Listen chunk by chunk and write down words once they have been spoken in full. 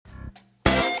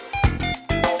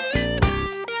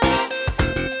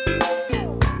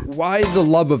Why the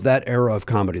love of that era of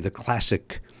comedy, the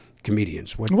classic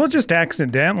comedians? Well, just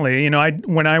accidentally.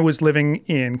 When I was living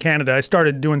in Canada, I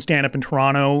started doing stand-up in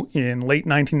Toronto in late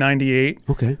 1998.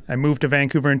 Okay. I moved to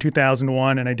Vancouver in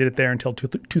 2001, and I did it there until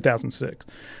 2006.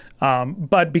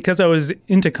 But because I was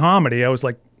into comedy, I was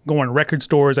like going to record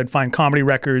stores. I'd find comedy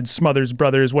records, Smothers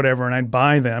Brothers, whatever, and I'd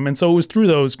buy them. And so it was through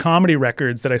those comedy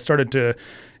records that I started to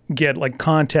get like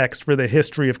context for the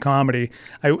history of comedy.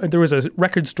 There was a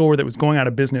record store that was going out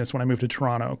of business when I moved to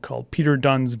Toronto called Peter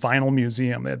Dunn's Vinyl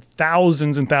Museum. They had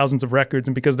thousands and thousands of records,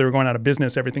 and because they were going out of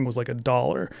business, everything was like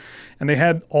 $1. And they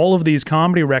had all of these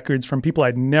comedy records from people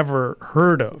I'd never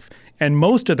heard of. And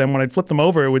most of them, when I'd flip them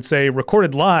over, it would say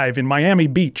recorded live in Miami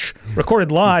Beach,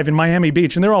 recorded live in Miami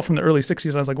Beach. And they're all from the early 60s.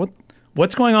 And I was like,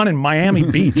 what's going on in Miami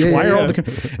Beach? Why are all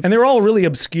the... And they're all really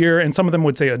obscure, and some of them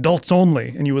would say adults only,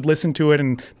 and you would listen to it,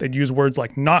 and they'd use words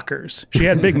like knockers. She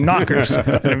had big knockers.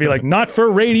 And it'd be like, not for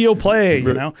radio play,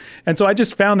 you know? And so I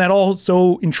just found that all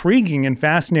so intriguing and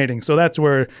fascinating. So that's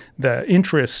where the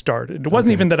interest started. It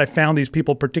wasn't even that I found these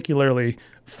people particularly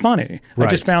funny. I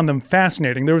just found them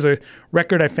fascinating. There was a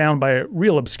record I found by a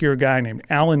real obscure guy named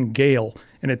Alan Gale,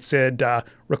 and it said,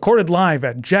 recorded live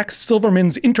at Jack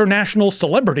Silverman's International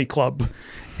Celebrity Club.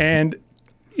 And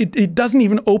it doesn't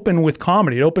even open with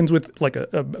comedy. It opens with like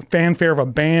a fanfare of a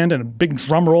band and a big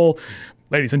drum roll.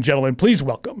 Ladies and gentlemen, please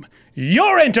welcome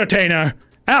your entertainer,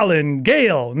 Alan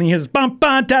Gale. And he has bum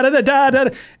ba da da da da da.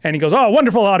 And he goes, oh,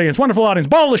 wonderful audience.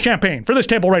 Bottle of champagne for this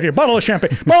table right here. Bottle of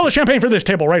champagne for this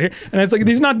table right here. And it's like,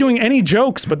 he's not doing any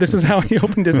jokes, but this is how he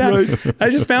opened his act. Right. I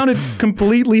just found it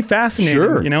completely fascinating.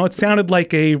 Sure. You know, it sounded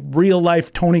like a real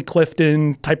life Tony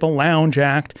Clifton type of lounge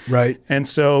act. Right. And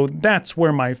so that's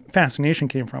where my fascination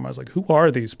came from. I was like, who are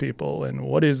these people and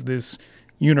what is this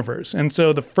universe? And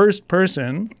so the first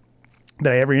person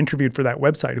that I ever interviewed for that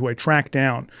website, who I tracked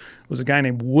down, was a guy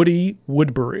named Woody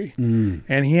Woodbury.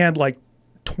 And he had like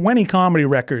 20 comedy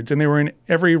records, and they were in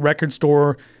every record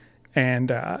store. And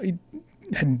I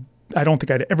don't think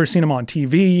I'd ever seen him on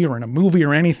TV or in a movie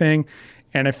or anything.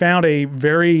 And I found a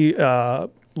very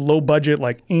low budget,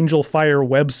 like Angel Fire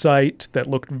website that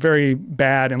looked very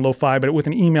bad and lo-fi, but with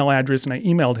an email address, and I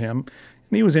emailed him.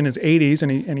 And he was in his 80s,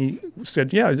 and he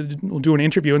said, yeah, we'll do an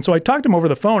interview. And so I talked to him over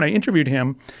the phone. I interviewed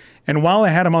him. And while I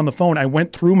had him on the phone, I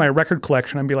went through my record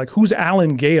collection and be like, who's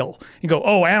Alan Gale? He'd go,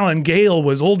 oh, Alan Gale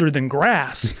was older than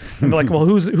grass. And be like, well,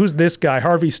 who's this guy,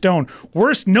 Harvey Stone?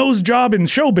 Worst nose job in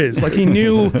showbiz. Like he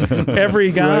knew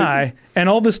every guy. Right. And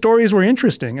all the stories were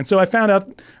interesting. And so I found out,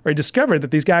 or I discovered that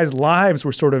these guys' lives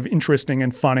were sort of interesting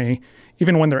and funny,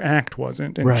 even when their act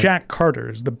wasn't. And Jack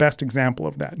Carter is the best example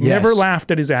of that. Yes. Never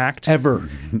laughed at his act. Ever.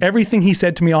 Everything he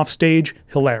said to me off stage,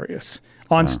 hilarious.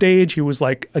 On stage, he was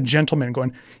like a gentleman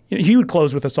going, he would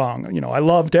close with a song, you know, I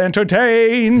love to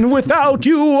entertain, without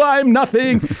you, I'm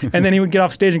nothing. And then he would get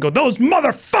off stage and go, those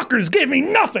motherfuckers gave me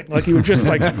nothing. Like he would just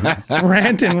like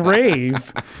rant and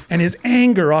rave. And his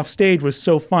anger off stage was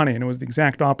so funny. And it was the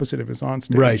exact opposite of his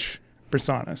onstage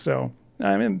persona. So,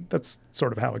 I mean, that's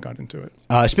sort of how I got into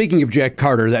it. Speaking of Jack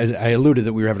Carter, I alluded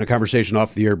that we were having a conversation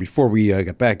off the air before we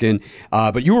got back in,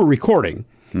 but you were recording.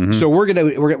 So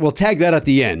we'll tag that at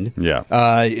the end. Yeah.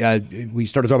 We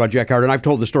started talking about Jack Carter, and I've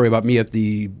told the story about me at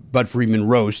the Bud Friedman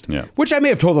roast, which I may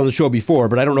have told on the show before,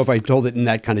 but I don't know if I told it in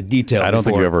that kind of detail. I don't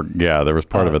think you ever. Yeah, there was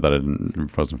part of it that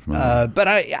I wasn't familiar. But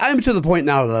I'm to the point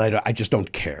now that I just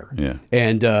don't care. Yeah.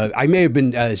 And I may have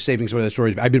been saving some of that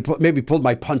story. I've been maybe pulled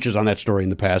my punches on that story in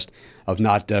the past of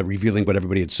not revealing what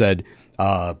everybody had said,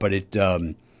 but it.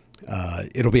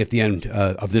 It'll be at the end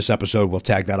of this episode. We'll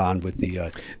tag that on with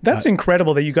the... That's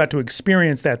incredible that you got to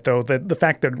experience that, though. That the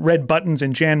fact that Red Buttons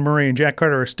and Jan Murray and Jack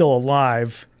Carter are still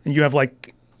alive, and you have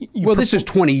like... Well, this is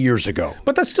 20 years ago.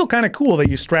 But that's still kind of cool that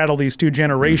you straddle these two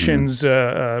generations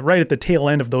right at the tail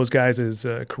end of those guys'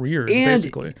 careers,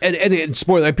 basically. And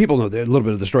spoiler, people know a little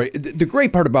bit of the story. The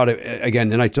great part about it,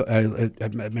 again, and I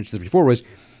mentioned this before, was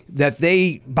that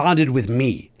they bonded with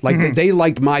me. Like they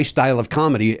liked my style of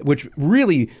comedy, which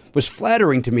really was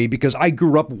flattering to me because I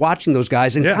grew up watching those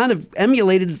guys and kind of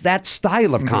emulated that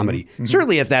style of comedy.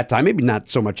 Certainly at that time, maybe not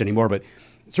so much anymore, but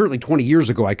certainly 20 years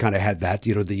ago, I kind of had that,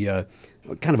 you know, the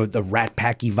kind of the Rat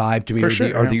Packy vibe to me,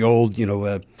 or the old,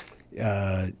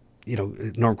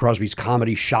 Norm Crosby's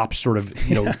Comedy Shop sort of,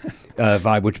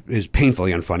 vibe, which is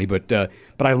painfully unfunny.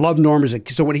 But I love Norm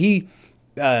so when he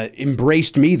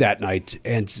embraced me that night,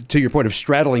 and to your point of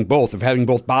straddling both, of having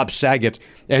both Bob Saget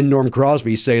and Norm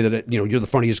Crosby say that you're the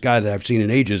funniest guy that I've seen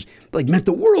in ages, like meant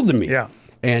the world to me. Yeah.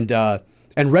 And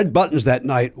Red Buttons that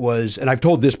night was, and I've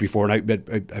told this before, and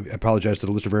I apologize to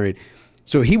the listener variant.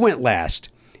 So he went last,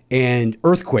 and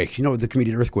Earthquake, the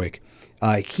comedian Earthquake,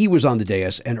 he was on the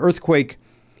dais, and Earthquake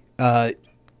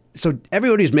So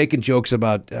everybody's making jokes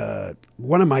about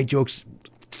one of my jokes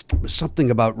was something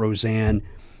about Roseanne,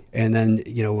 and then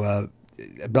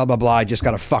blah blah blah. I just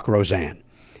got to fuck Roseanne,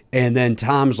 and then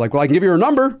Tom's like, "Well, I can give you her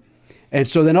number," and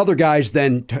so then other guys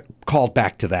then called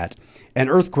back to that, and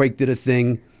Earthquake did a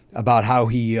thing about how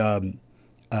he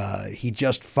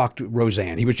just fucked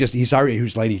Roseanne. He was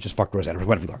lady, he just fucked Roseanne or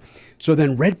whatever. So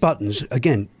then Red Buttons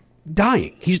again.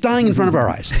 Dying. He's dying in front of our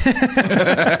eyes.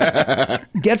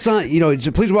 Gets on,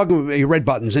 please welcome Red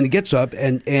Buttons, and he gets up,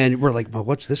 and we're like, well,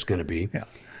 what's this going to be? Yeah.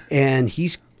 And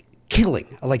he's killing.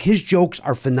 Like, his jokes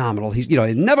are phenomenal. He's, he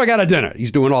never got a dinner.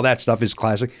 He's doing all that stuff. Is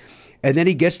classic. And then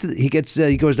he goes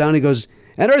down. He goes,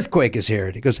 an earthquake is here.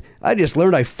 And he goes, I just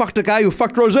learned I fucked a guy who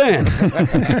fucked Roseanne.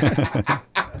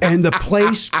 And the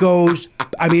place goes,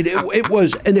 I mean, it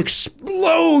was an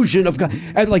explosion of,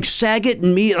 and like Saget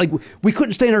and me, like we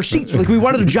couldn't stay in our seats. Like we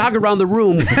wanted to jog around the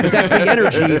room. That's the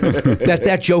energy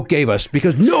that joke gave us,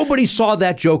 because nobody saw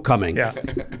that joke coming. Yeah.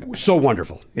 So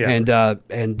wonderful. Yeah.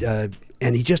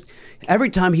 And he just, every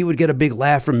time he would get a big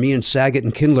laugh from me and Saget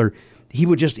and Kindler, he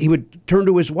would turn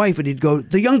to his wife and he'd go,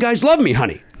 "The young guys love me,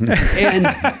 honey." And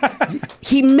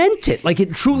he meant it. Like,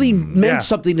 it truly meant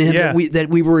something to him that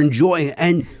we were enjoying.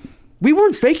 And we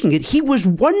weren't faking it. He was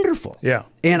wonderful. Yeah.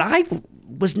 And I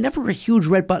was never a huge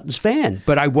Red Buttons fan,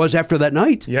 but I was after that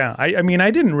night. Yeah. I mean,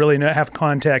 I didn't really have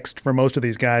context for most of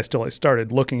these guys till I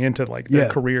started looking into their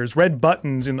careers. Red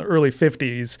Buttons in the early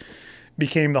 50s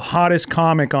became the hottest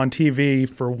comic on TV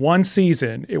for one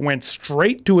season. It went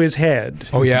straight to his head.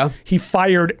 Oh, yeah? He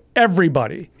fired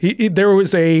everybody. There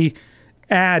was a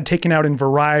ad taken out in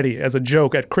Variety as a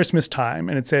joke at Christmas time,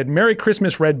 and it said, "Merry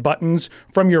Christmas, Red Buttons,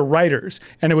 from your writers."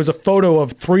 And it was a photo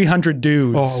of 300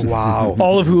 dudes. Oh, wow.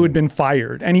 All of who had been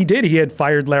fired. And he did. He had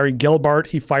fired Larry Gelbart.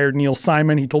 He fired Neil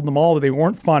Simon. He told them all that they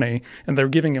weren't funny, and they were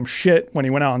giving him shit when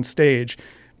he went out on stage.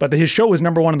 But his show was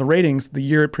 #1 in the ratings the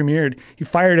year it premiered. He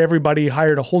fired everybody,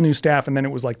 hired a whole new staff, and then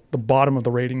it was like the bottom of the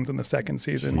ratings in the second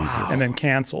season, and then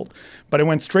canceled. But it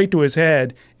went straight to his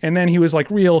head, and then he was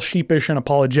like real sheepish and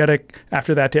apologetic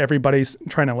after that to everybody,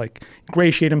 trying to like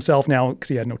ingratiate himself now because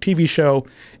he had no TV show.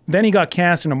 Then he got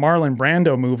cast in a Marlon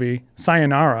Brando movie,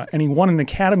 Sayonara, and he won an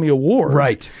Academy Award.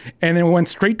 Right. And then it went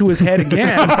straight to his head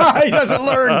again. He doesn't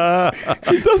learn.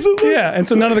 He doesn't learn. Yeah, and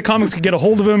so none of the comics could get a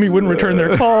hold of him. He wouldn't return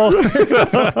their call. To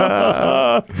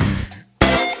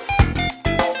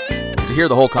hear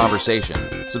the whole conversation,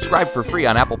 subscribe for free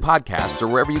on Apple Podcasts or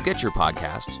wherever you get your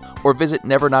podcasts, or visit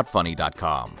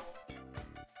nevernotfunny.com.